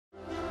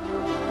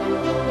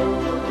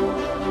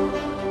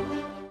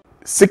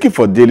seeking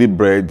for daily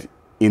bread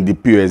in the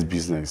POS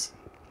business.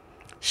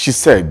 She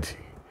said,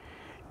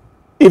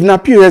 "If na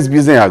POS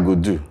business I go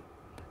do,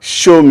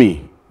 show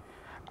me."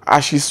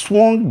 As she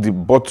swung the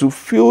bottle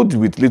filled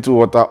with little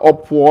water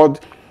upward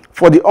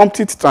for the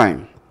umpteenth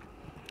time.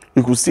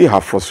 You could see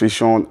her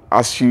frustration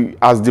as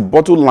the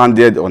bottle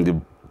landed on the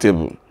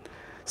table,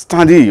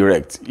 standing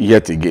erect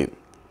yet again.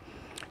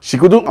 She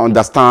couldn't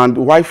understand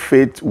why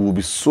fate would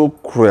be so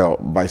cruel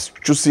by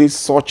choosing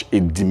such a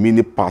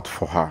demeaning path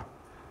for her.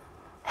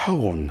 How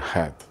on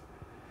earth?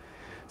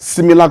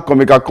 Similar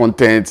comical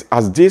content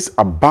as this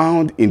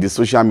abound in the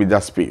social media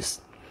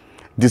space,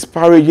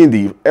 disparaging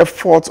the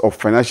efforts of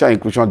financial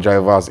inclusion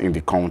drivers in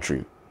the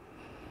country.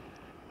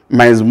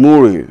 Miles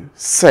Murray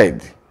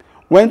said,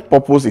 "When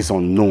purpose is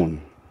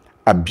unknown,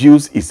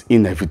 abuse is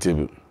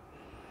inevitable."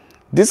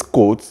 This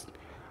quote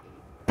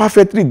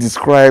perfectly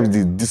describes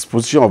the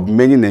disposition of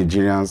many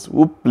Nigerians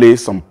who play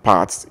some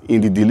parts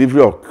in the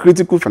delivery of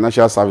critical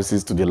financial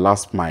services to the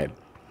last mile,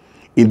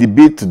 in the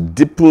bid to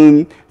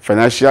deepen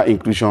financial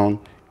inclusion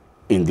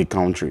in the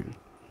country.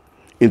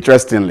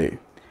 Interestingly,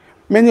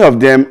 many of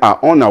them are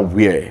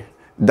unaware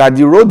that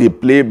the role they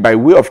play by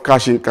way of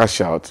cash in,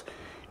 cash out,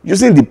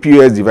 using the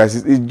POS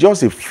devices is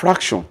just a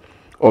fraction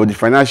of the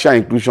financial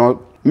inclusion.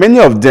 Many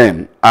of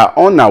them are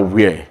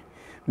unaware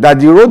that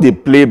the role they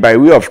play by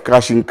way of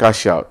cash in,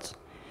 cash out,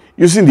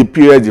 using the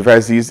POS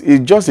devices is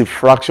just a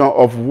fraction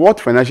of what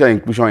financial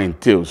inclusion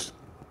entails.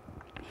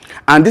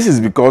 And this is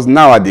because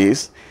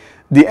nowadays,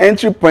 the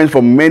entry point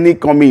for many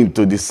coming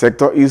into the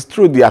sector is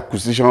through the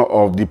acquisition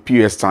of the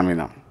POS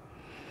terminal.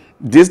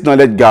 This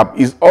knowledge gap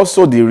is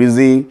also the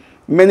reason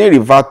many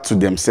revert to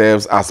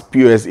themselves as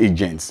POS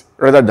agents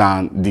rather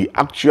than the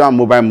actual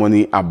mobile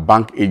money and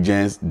bank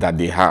agents that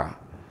they are.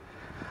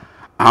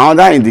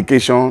 Another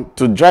indication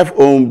to drive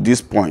home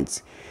this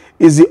point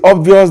is the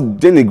obvious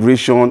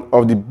denigration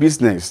of the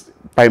business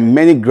by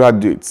many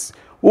graduates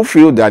who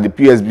feel that the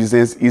POS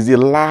business is the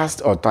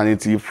last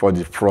alternative for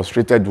the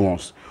frustrated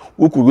ones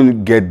who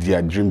couldn't get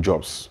their dream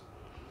jobs.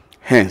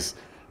 Hence,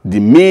 the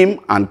meme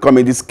and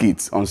comedy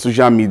skits on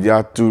social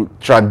media to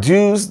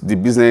traduce the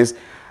business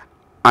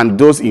and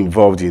those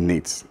involved in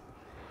it.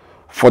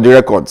 For the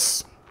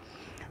records,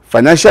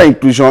 financial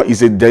inclusion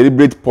is a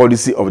deliberate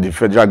policy of the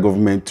federal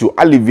government to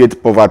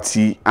alleviate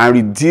poverty and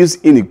reduce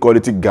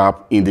inequality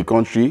gap in the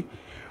country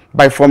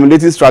by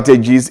formulating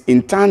strategies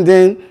in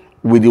tandem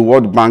with the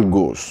World Bank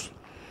goals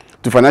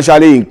to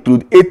financially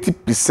include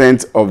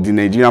 80% of the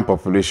Nigerian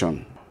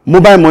population.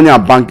 Mobile money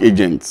and bank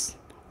agents,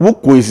 who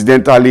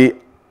coincidentally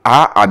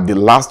are at the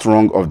last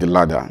rung of the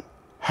ladder,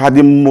 are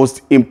the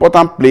most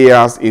important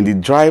players in the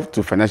drive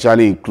to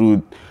financially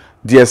include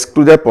the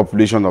excluded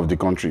population of the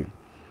country.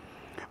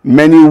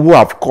 Many who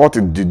have caught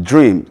the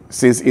dream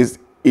since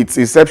its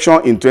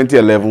inception in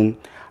 2011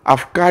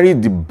 have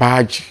carried the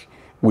badge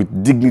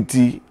with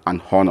dignity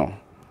and honor.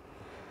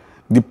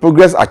 The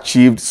progress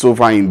achieved so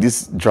far in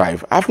this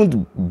drive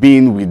haven't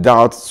been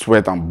without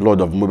sweat and blood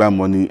of mobile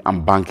money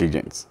and bank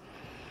agents.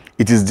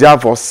 It is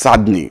therefore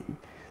saddening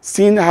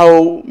seeing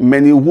how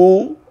many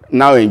who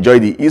now enjoy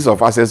the ease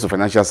of access to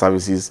financial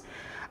services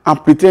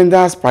and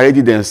pretenders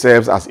parading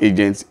themselves as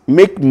agents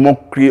make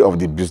mockery of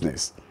the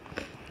business.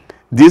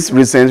 These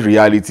recent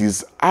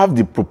realities have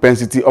the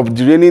propensity of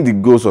derailing the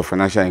goals of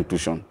financial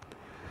inclusion,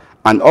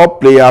 and all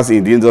players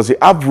in the industry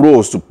have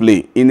roles to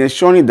play in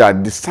ensuring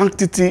that the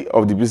sanctity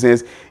of the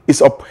business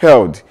is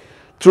upheld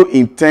through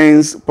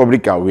intense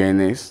public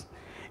awareness,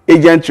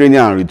 agent training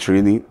and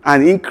retraining,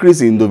 and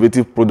increase in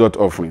innovative product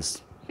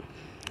offerings.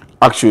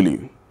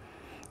 Actually,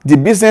 the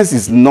business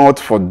is not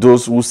for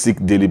those who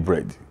seek daily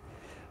bread.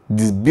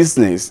 This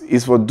business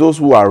is for those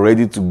who are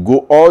ready to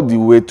go all the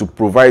way to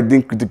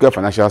providing critical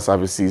financial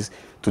services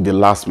to the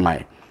last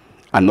mile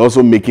and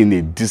also making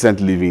a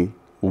decent living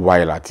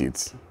while at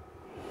it.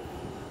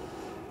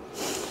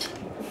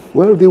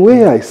 Well, the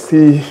way I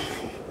see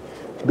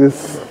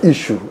this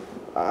issue,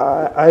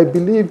 I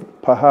believe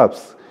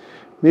perhaps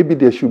maybe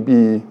there should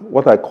be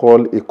what I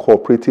call a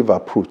cooperative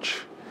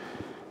approach.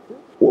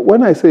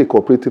 When I say a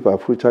cooperative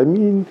approach, I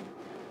mean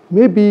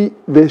maybe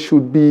there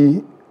should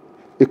be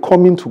a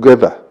coming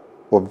together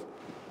of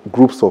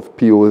groups of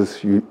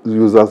POS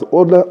users,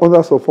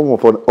 other form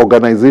of an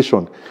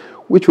organization,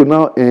 which will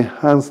now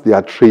enhance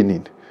their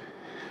training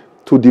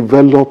to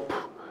develop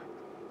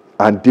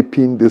and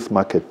deepen this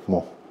market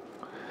more.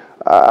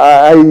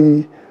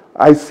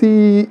 I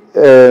see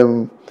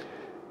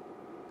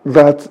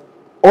that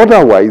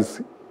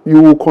otherwise you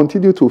will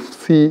continue to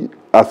see,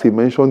 as he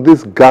mentioned,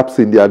 these gaps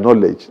in their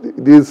knowledge,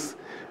 this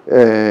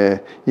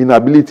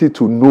inability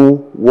to know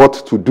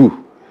what to do.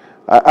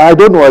 I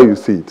don't know how you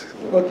see it.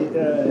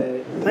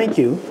 Okay, thank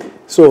you.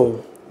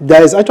 So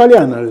there is actually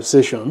an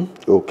association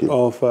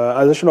of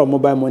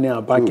mobile money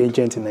and bank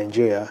agents in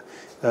Nigeria,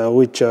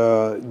 which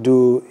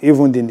do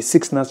even the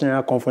 6th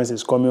national conference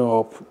is coming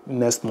up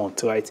next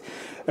month, right?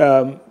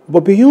 But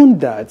beyond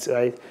that,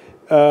 right,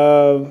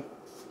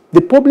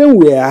 the problem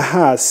we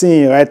are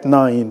seeing right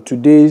now in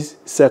today's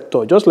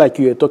sector, just like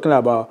you were talking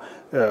about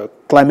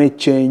climate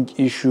change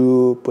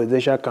issue,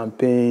 presidential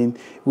campaign,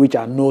 which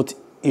are not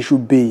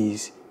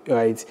issue-based,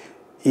 right,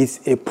 is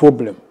a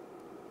problem.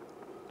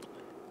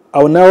 I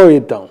will narrow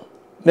it down.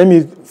 Let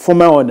me, for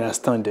my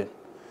understanding,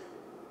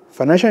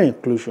 financial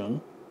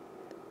inclusion,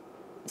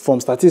 from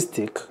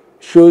statistics,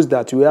 shows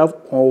that we have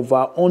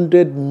over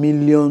 100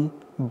 million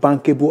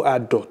bankable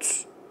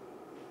adults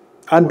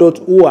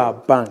who are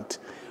banked,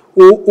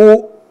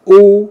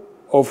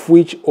 of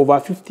which over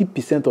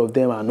 50% of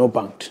them are not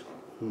banked.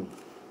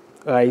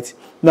 Right?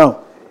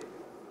 Now,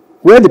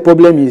 where the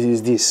problem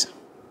is this.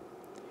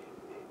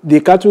 The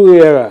cattle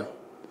era,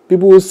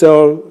 people who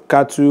sell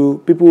cattle,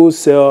 people who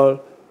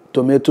sell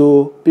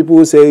tomato, people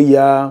who sell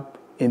yam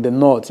in the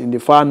north, in the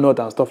far north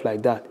and stuff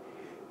like that,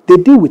 they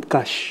deal with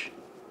cash.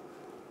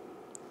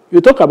 You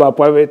talk about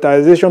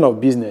privatization of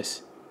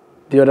business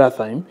the other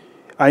time,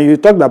 and you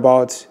talked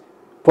about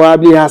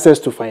probably access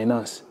to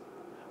finance.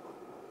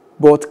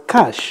 But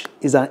cash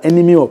is an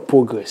enemy of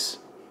progress.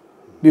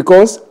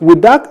 Because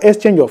with that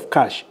exchange of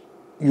cash,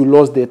 you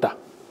lost data.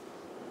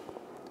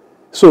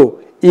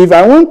 So, if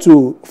I want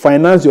to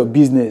finance your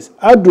business,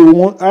 how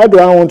do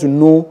I want to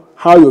know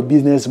how your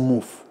business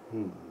moves?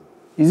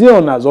 Is it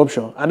on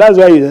absorption? And that's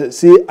why you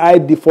see high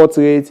default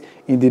rates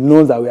in the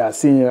loans that we are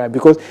seeing, right?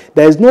 Because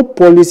there is no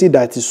policy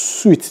that is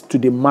sweet to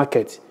the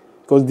market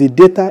because the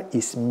data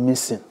is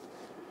missing.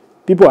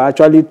 People are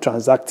actually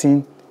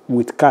transacting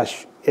with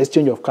cash,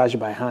 exchange of cash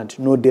by hand,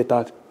 no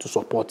data to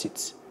support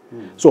it.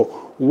 So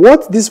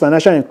what this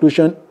financial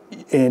inclusion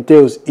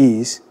entails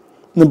is,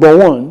 number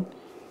one,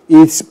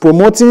 it's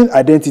promoting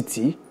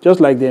identity, just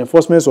like the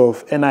enforcement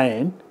of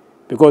NIN,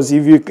 because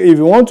if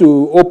you want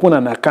to open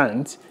an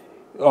account,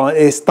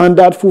 a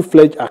standard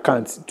full-fledged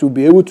account, to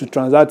be able to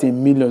transact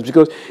in millions,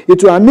 because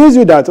it will amaze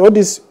you that all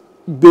this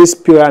base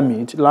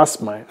pyramid,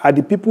 last mile, are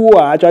the people who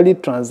are actually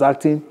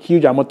transacting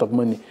huge amount of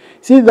money.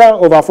 See that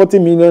over 40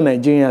 million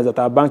Nigerians that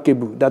are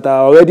bankable, that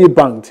are already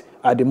banked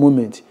at the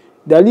moment,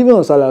 they are living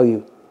on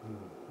salary.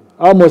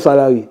 How much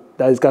salary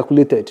that is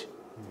calculated?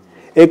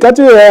 A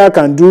cattle area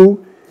can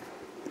do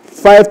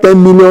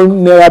 5-10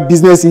 million naira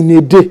business in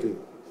a day.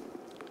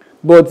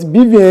 But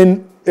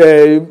BVN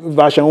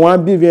version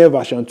 1, BVN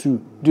version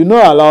 2 do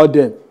not allow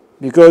them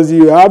because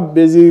you have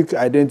basic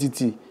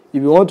identity.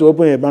 If you want to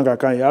open a bank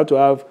account, you have to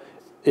have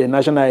a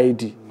national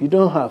ID. You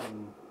don't have.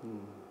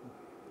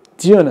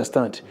 Do you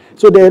understand?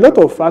 So there are a lot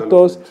of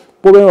factors,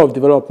 problem of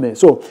development.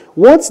 So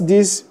what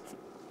this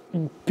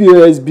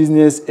POS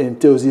business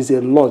entails is a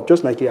lot,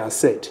 just like you have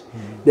said.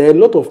 There are a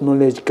lot of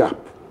knowledge gap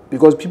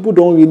because people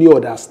don't really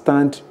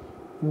understand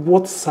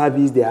what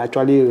service they are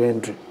actually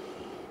rendering.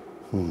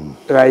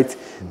 Right?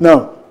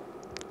 Now,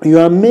 you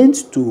are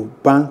meant to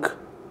bank,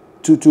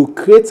 to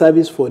create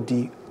service for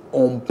the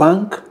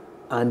unbanked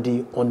and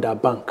the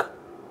underbanked.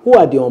 Who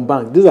are the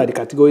unbanked? These are the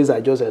categories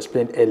I just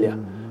explained earlier,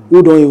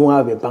 who don't even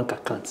have a bank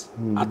account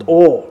at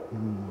all.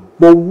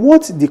 But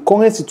what the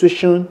current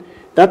situation,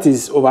 that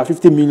is over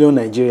 50 million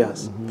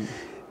Nigerians,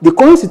 the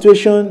current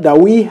situation that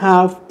we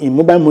have in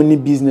mobile money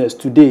business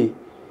today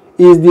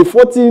is the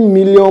 40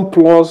 million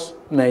plus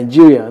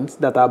Nigerians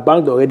that are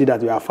banked already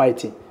that we are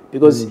fighting.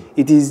 Because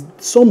it is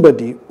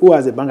somebody who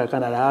has a bank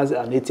account that has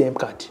an ATM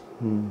card.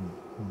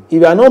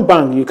 If you are not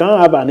banked, you can't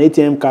have an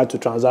ATM card to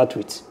transact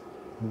with.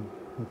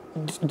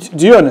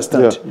 Do you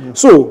understand? Yeah.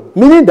 So,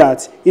 meaning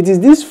that it is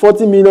these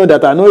 40 million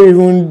that are not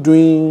even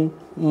doing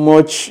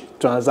much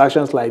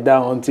transactions like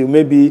that until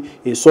maybe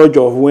a surge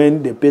of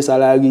when they pay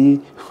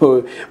salary.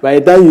 By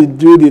the time you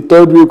do the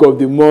third week of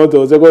the month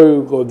or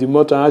second week of the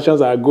month, transactions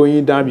are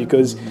going down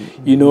because,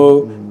 you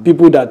know,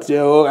 people that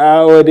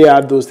already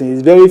have those things.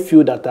 It's very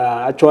few that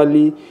are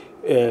actually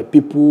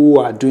people who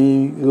are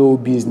doing real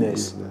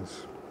business.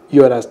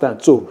 You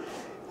understand? So,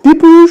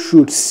 people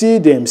should see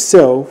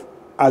themselves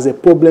as a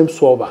problem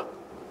solver.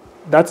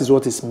 That is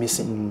what is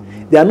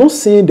missing. They are not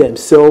seeing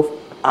themselves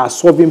as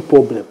solving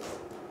problems.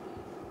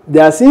 They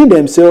are seeing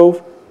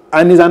themselves,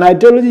 and it's an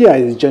ideology that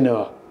is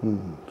general,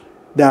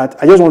 that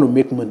I just want to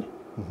make money.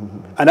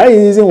 And that is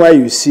the reason why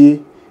you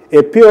see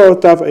a pure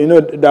stuff, you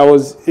know, there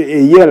was a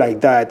year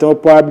like that, I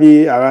thought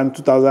probably around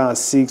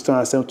 2006,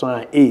 2007,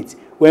 2008,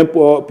 when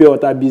pure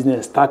water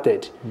business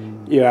started,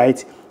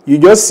 right? You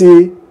just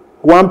see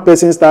one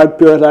person start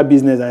pure water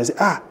business and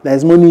say,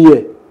 there's money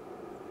here.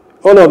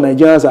 All of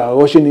Nigerians are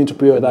rushing into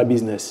pure water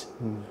business.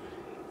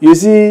 You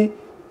see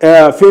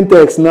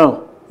fintechs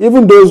now,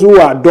 even those who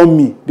are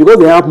dummy, because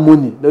they have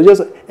money, they'll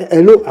just,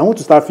 hello, I want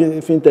to start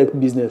fintech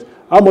business.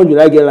 How much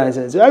will I get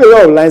license? A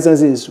lot of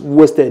licenses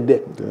wasted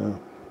there. Yeah.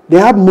 They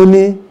have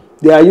money,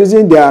 they are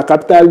using their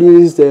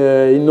capitalist,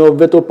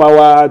 veto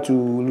power to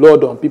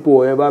load on people or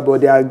whatever,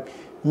 but they are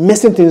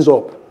messing things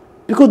up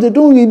because they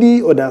don't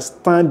really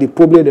understand the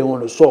problem they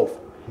want to solve.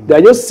 They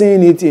are just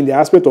seeing it in the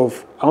aspect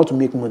of, I want to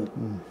make money.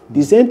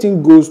 The same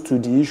thing goes to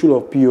the issue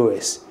of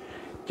POS.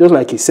 Just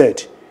like he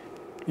said,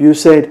 you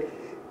said,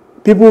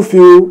 people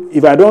feel,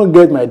 if I don't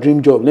get my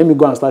dream job, let me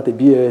go and start a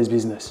POS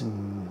business.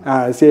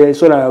 I say,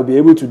 so that I'll be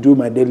able to do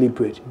my daily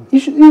bread. It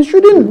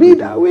shouldn't be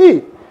that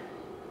way.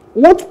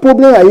 What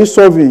problem are you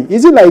solving?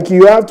 Is it like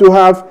you have to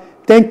have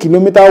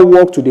 10-kilometer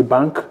walk to the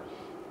bank,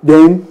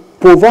 then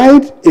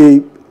provide a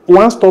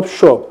one-stop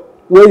shop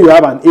where you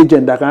have an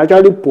agent that can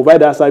actually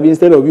provide that service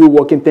instead of you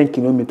walking 10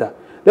 kilometers.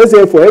 Let's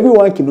say for every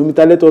 1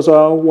 kilometer, let us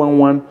have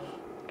one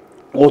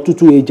or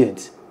two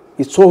agents.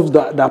 It solves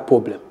that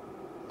problem,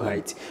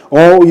 right?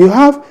 Or you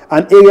have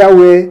an area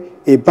where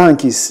a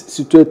bank is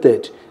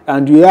situated,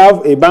 and you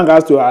have a bank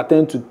has to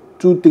attend to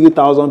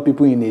 2,000-3,000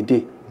 people in a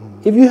day.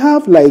 If you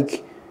have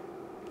like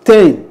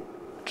 10,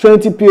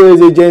 20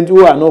 POS agents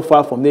who are not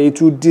far from there,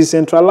 it will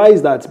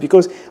decentralize that,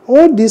 because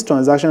all these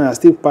transactions are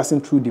still passing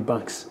through the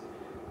banks.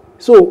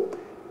 So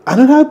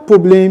another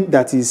problem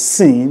that is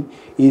seen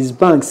is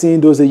banks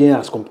seeing those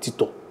agents as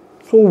competitors.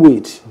 So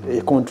wait,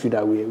 a country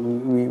that we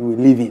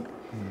live in.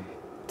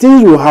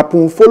 Things will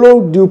happen,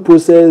 follow due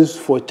process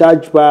for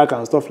chargeback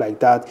and stuff like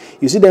that.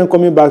 You see them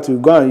coming back to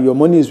go and your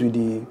money is with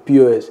the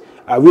POS.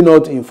 I will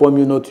not inform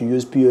you not to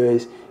use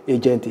POS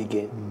agent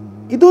again.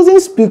 It doesn't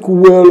speak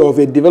well of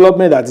a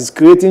development that is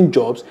creating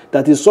jobs,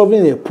 that is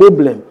solving a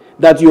problem,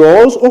 that you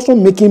are also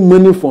making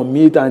money from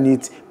it, and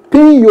it's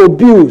paying your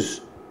bills,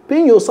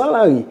 paying your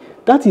salary.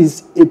 That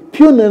is a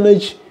pure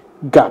knowledge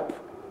gap.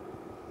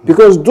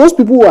 Because those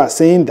people who are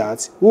saying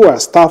that, who are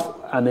staff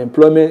and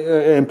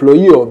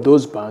employee of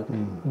those banks,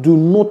 do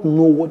not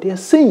know what they are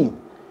saying.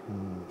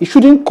 It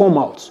shouldn't come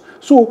out.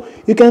 So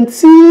you can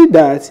see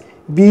that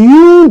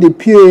beyond the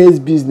POS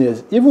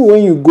business, even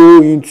when you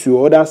go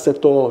into other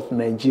sectors of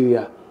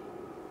Nigeria,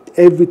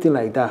 everything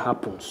like that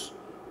happens.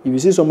 If you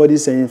see somebody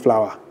selling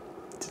flour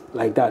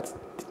like that,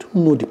 they don't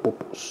know the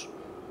purpose.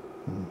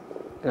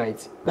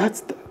 Right?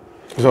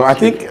 So I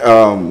think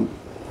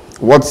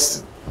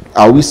what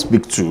I will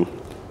speak to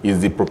is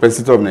the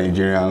propensity of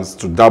Nigerians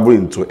to dabble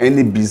into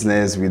any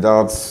business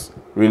without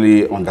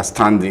really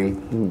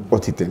understanding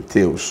what it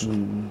entails.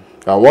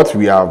 What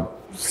we have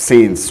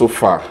seen so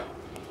far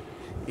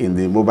in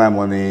the mobile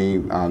money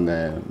and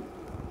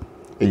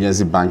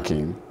agency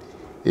banking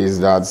is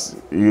that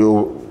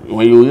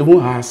when you even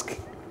ask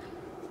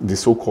the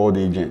so-called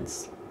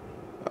agents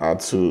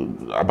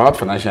about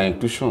financial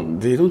inclusion,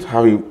 they don't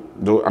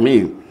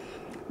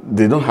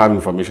have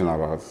information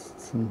about it.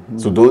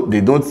 So they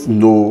don't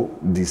know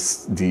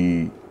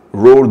the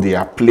role they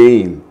are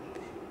playing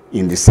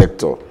in the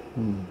sector.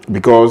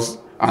 Because,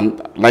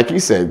 and like you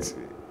said,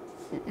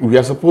 we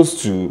are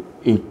supposed to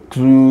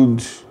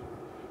include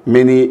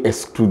many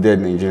excluded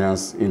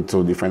Nigerians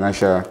into the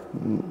financial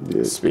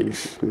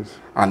space. Yes.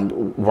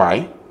 And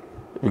why?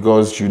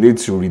 Because you need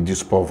to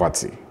reduce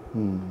poverty.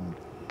 In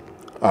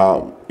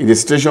a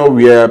situation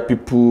where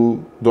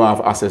people don't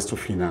have access to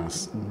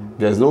finance,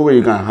 there's no way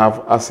you can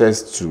have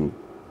access to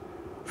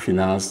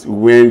finance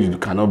when you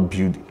cannot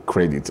build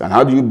credit. And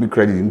how do you build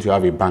credit? You need to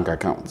have a bank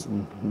account.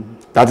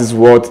 That is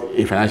what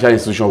a financial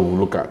institution will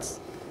look at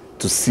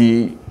to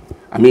see.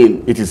 I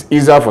mean, it is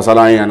easier for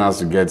salary earners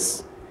to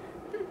get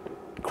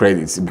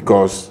credits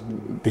because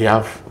they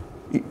have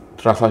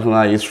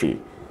transactional history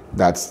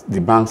that the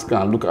banks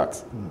can look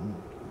at.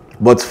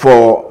 But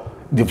for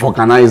the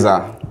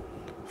vulcanizer,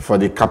 for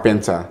the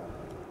carpenter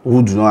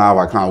who do not have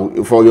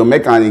account, for your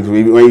mechanics,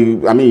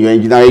 your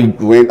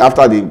engineer,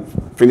 after they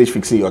finish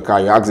fixing your car,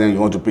 you ask them you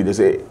want to pay, they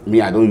say,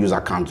 me, I don't use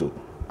account.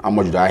 How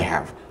much do I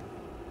have?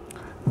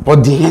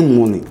 But they earn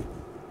money.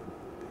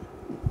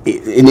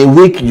 In a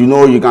week,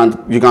 you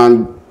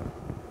can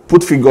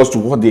put figures to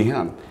what they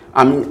earn.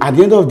 I mean, at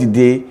the end of the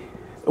day,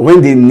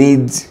 when they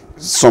need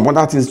some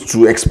other things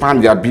to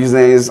expand their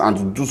business and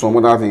to do some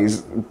other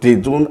things, they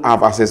don't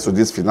have access to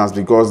this finance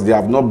because they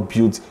have not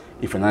built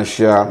a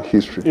financial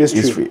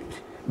history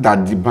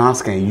that the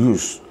banks can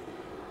use.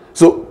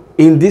 So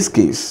in this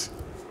case,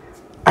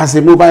 as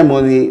a mobile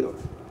money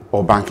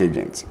or bank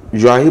agent,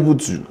 you are able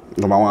to,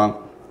 number one,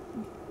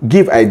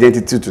 give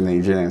identity to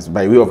Nigerians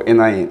by way of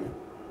NIN,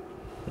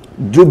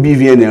 do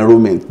BVN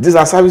enrollment. These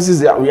are services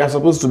that we are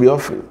supposed to be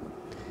offering.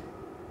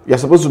 You are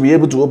supposed to be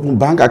able to open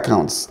bank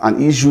accounts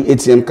and issue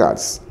ATM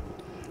cards.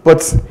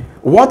 But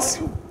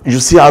what you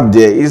see out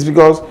there is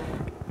because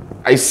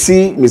I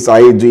see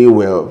Mr. A doing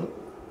well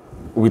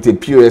with a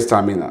POS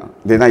terminal,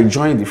 then I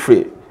join the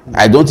fray.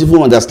 I don't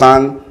even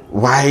understand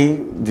why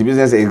the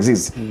business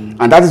exists.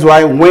 And that is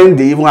why when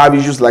they even have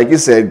issues like you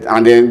said,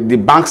 and then the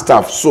bank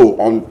staff,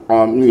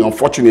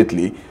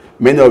 unfortunately,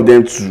 many of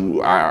them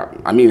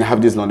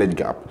have this knowledge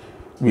gap.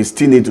 We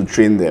still need to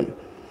train them.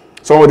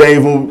 Some of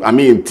them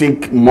even,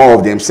 think more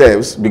of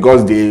themselves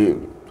because they,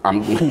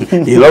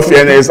 in all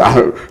fairness,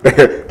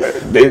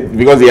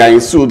 because they are in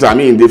suit,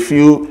 they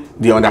feel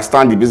they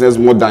understand the business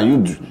more than you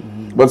do.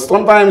 But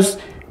sometimes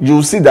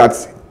you see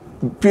that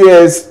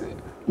POS,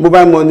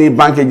 mobile money,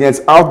 bank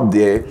agents out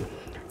there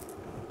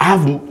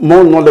have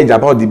more knowledge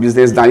about the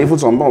business than even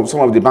some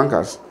of the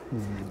bankers.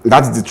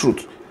 That's the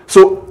truth.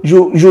 So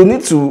you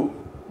need to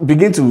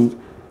begin to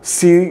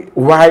see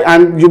why,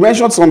 and you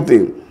mentioned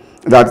something,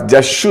 that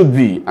there should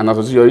be an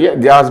association. Yeah,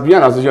 there has been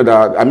an association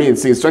that,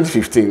 since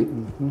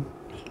 2015,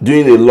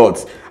 doing a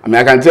lot.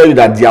 I can tell you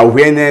that the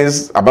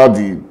awareness about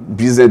the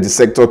business, the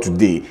sector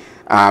today,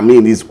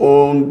 is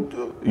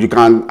own, you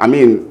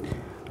can,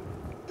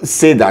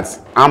 say that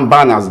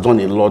Amban has done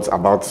a lot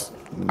about,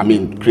 I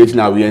mean, creating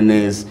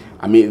awareness,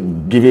 I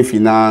mean, giving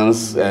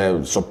finance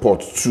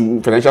support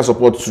to, financial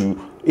support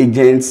to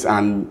agents,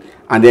 and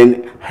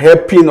then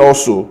helping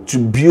also to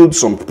build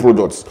some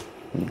products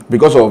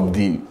because of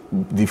the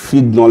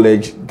field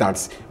knowledge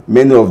that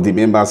many of the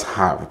members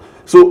have.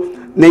 So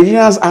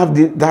Nigerians have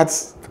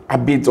that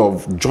habit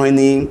of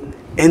joining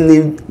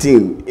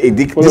anything,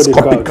 this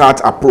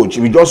copycat approach.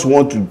 We just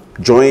want to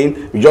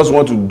join, we just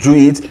want to do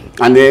it,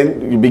 and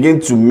then you begin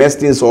to mess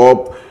things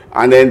up,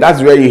 and then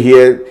that's where you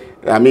hear,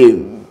 I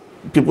mean,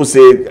 people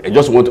say, I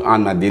just want to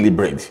earn my daily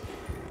bread.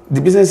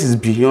 The business is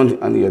beyond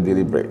earning your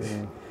daily bread.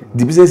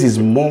 The business is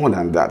more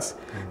than that.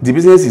 The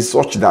business is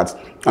such that,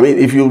 I mean,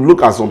 if you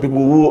look at some people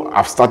who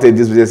have started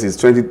this business since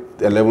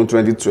 2011,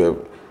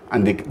 2012,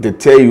 and they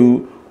tell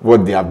you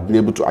what they have been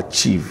able to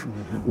achieve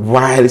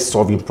while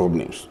solving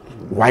problems,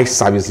 while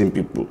servicing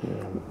people,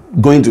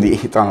 going to the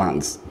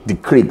hinterlands, the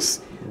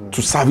creeks,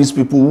 to service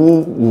people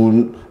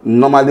who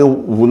normally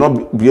will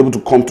not be able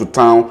to come to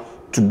town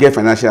to get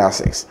financial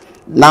access.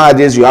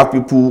 Nowadays, you have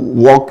people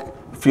walk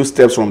a few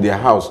steps from their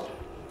house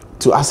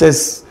to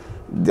access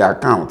their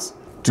accounts,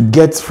 to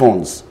get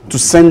funds, to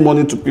send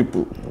money to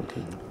people.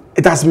 Okay.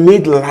 It has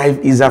made life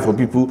easier for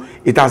people.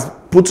 It has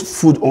put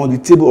food on the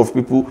table of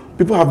people.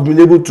 People have been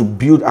able to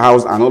build a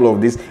house and all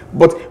of this.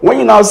 But when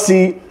you now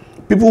see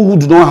people who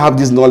do not have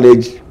this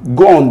knowledge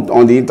go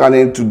on the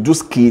internet to do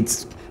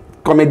skits,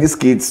 comedy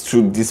skits,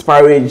 to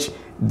disparage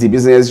the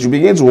business, you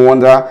begin to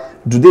wonder,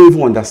 do they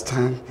even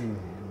understand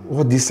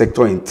what this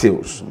sector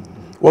entails?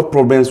 What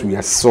problems we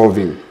are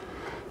solving?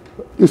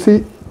 You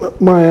see,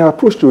 my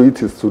approach to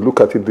it is to look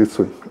at it this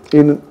way.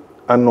 In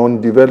an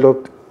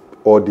undeveloped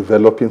or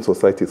developing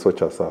society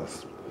such as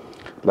ours,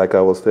 like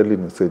I was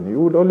telling you, saying, you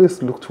would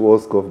always look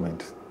towards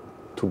government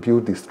to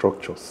build the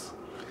structures.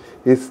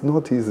 It's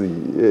not easy.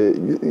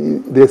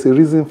 There's a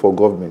reason for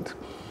government.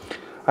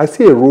 I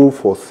see a role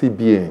for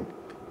CBN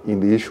in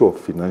the issue of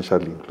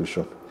financial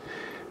inclusion.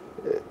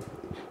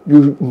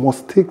 You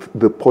must take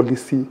the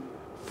policy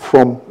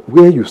from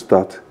where you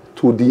start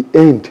to the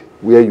end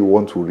where you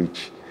want to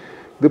reach.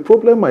 The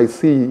problem I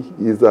see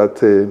is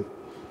that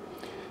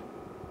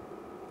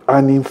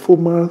an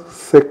informal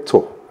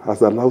sector has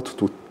been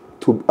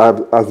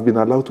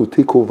allowed to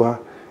take over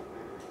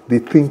the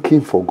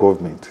thinking for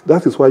government.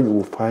 That is why you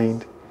will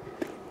find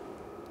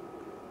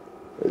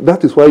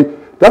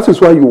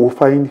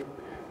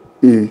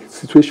a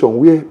situation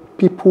where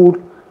people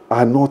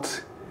are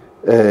not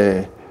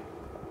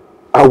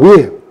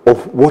aware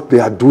of what they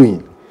are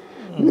doing.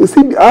 You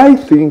see, I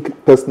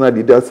think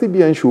personally that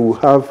CBN should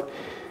have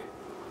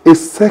a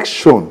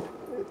section.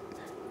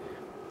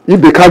 If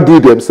they can't do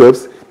it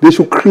themselves, they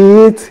should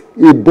create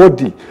a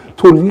body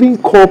to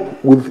link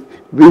up with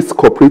this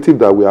cooperative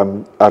that we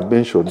have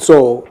mentioned.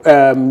 So,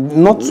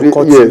 not to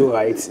cut you,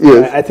 right?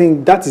 Yes. I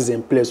think that is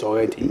in place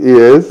already.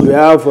 Yes. We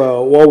have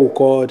what we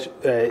call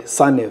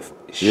SANEF,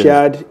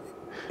 Shared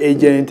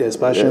Agent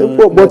Expansion.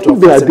 But if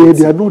they are there,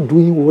 they are not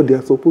doing what they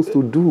are supposed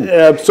to do.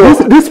 So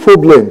these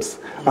problems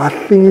are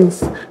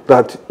things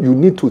that you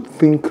need to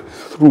think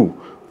through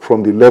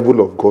from the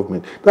level of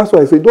government. That's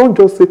why I say, don't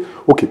just say,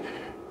 okay,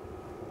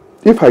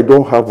 if I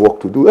don't have work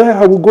to do,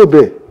 I will go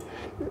there.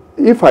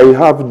 If I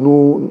have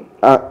no,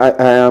 I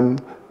am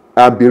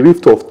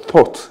bereft of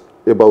thought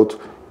about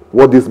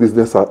what this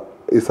business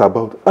is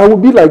about, I will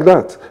be like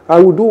that. I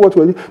will do what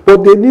we need.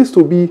 But there needs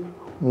to be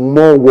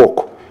more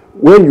work.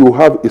 When you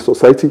have a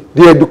society,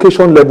 the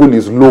education level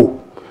is low.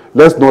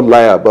 Let's not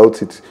lie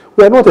about it.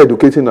 We are not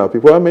educating our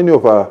people. How many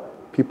of our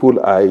people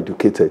are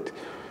educated?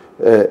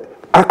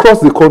 Across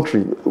the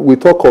country, we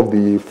talk of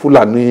the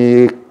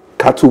Fulani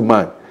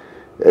cattleman.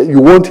 You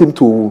want him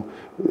to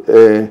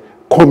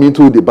come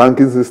into the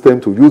banking system,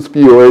 to use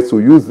POS, to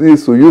use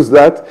this, to use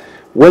that.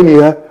 When he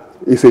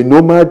is a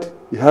nomad,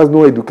 he has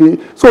no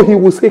education, so he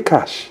will say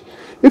cash.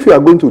 If you are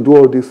going to do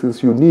all these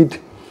things, you need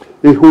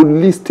a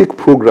holistic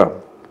program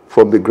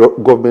from the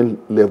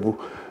government level,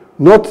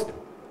 not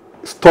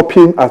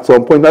stopping at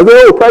some point and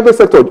say, oh, private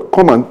sector,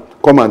 come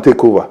and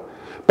take over.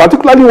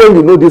 Particularly when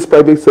you know this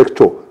private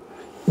sector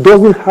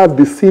doesn't have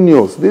the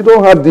seniors, they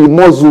don't have the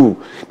muscle,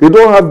 they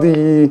don't have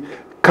the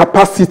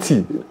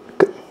capacity.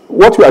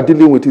 What you are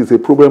dealing with is a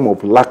problem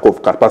of lack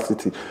of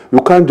capacity.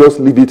 You can't just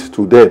leave it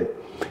to them.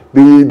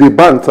 The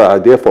banks are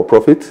there for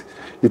profit.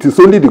 It is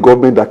only the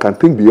government that can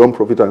think beyond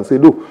profit and say,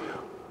 no,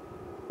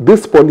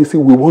 this policy,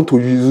 we want to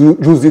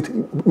use it.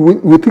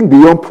 We think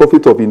beyond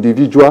profit of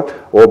individual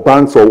or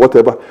banks or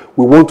whatever.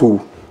 We want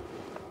to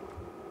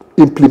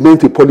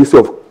implement a policy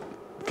of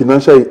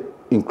financial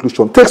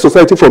inclusion. Take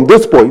society from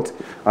this point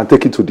and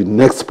take it to the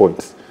next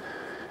point.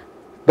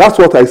 That's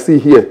what I see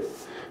here.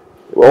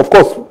 Of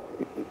course,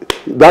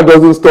 that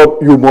doesn't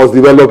stop. You must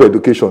develop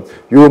education.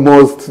 You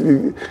must.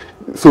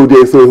 So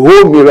there's a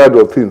whole myriad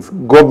of things.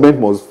 Government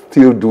must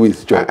still do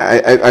its job.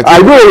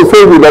 I know you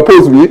say will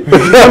oppose me. No.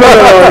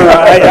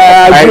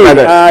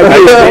 I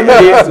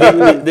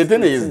agree. The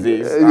thing is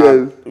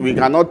this: we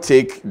cannot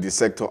take the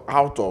sector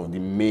out of the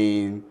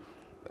main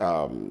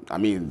I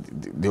mean,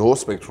 the whole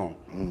spectrum.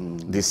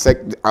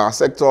 Our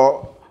sector,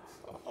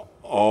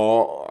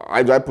 or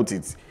how do I put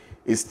it,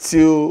 is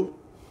still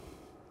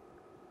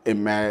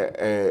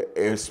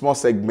a small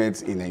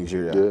segment in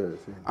Nigeria. Yes.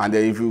 And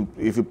then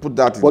if you put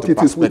that into perspective, but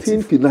it is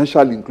within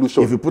financial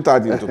inclusion. If you put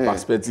that into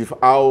perspective,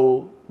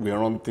 how we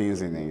run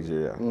things in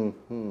Nigeria,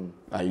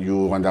 and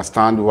you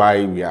understand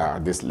why we are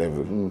at this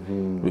level.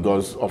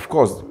 Because of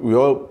course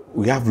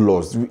we have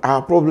laws.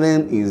 Our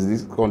problem is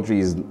this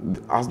country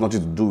has nothing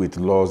to do with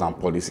laws and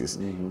policies.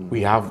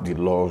 We have the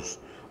laws,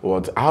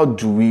 but how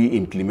do we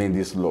implement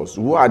these laws?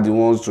 Who are the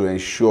ones to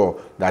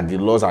ensure that the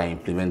laws are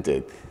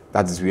implemented?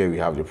 That is where we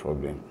have the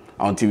problem.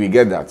 Until we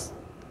get that,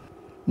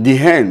 the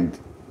end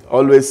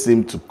always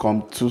seems to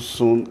come too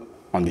soon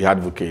on the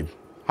advocate.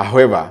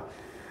 However,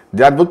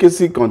 the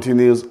advocacy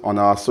continues on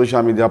our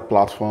social media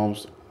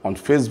platforms on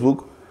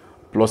Facebook,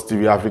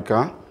 PlusTV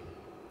Africa,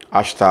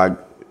 hashtag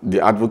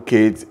The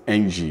Advocate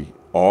NG,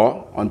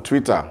 or on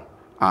Twitter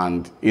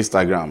and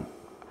Instagram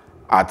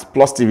at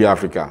PlusTV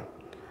Africa,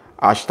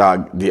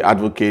 hashtag The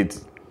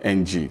Advocate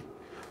NG.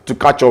 To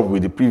catch up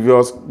with the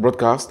previous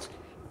broadcast,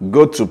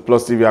 go to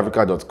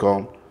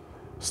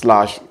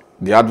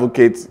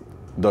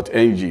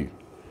plustvafrica.com/theadvocate.ng.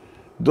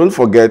 Don't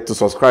forget to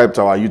subscribe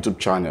to our YouTube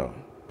channel,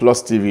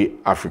 PlusTV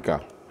Africa.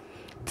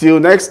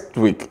 Till next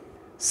week,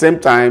 same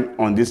time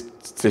on this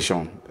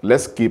station,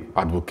 let's keep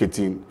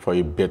advocating for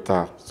a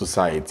better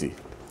society.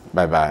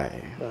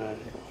 Bye-bye. Bye.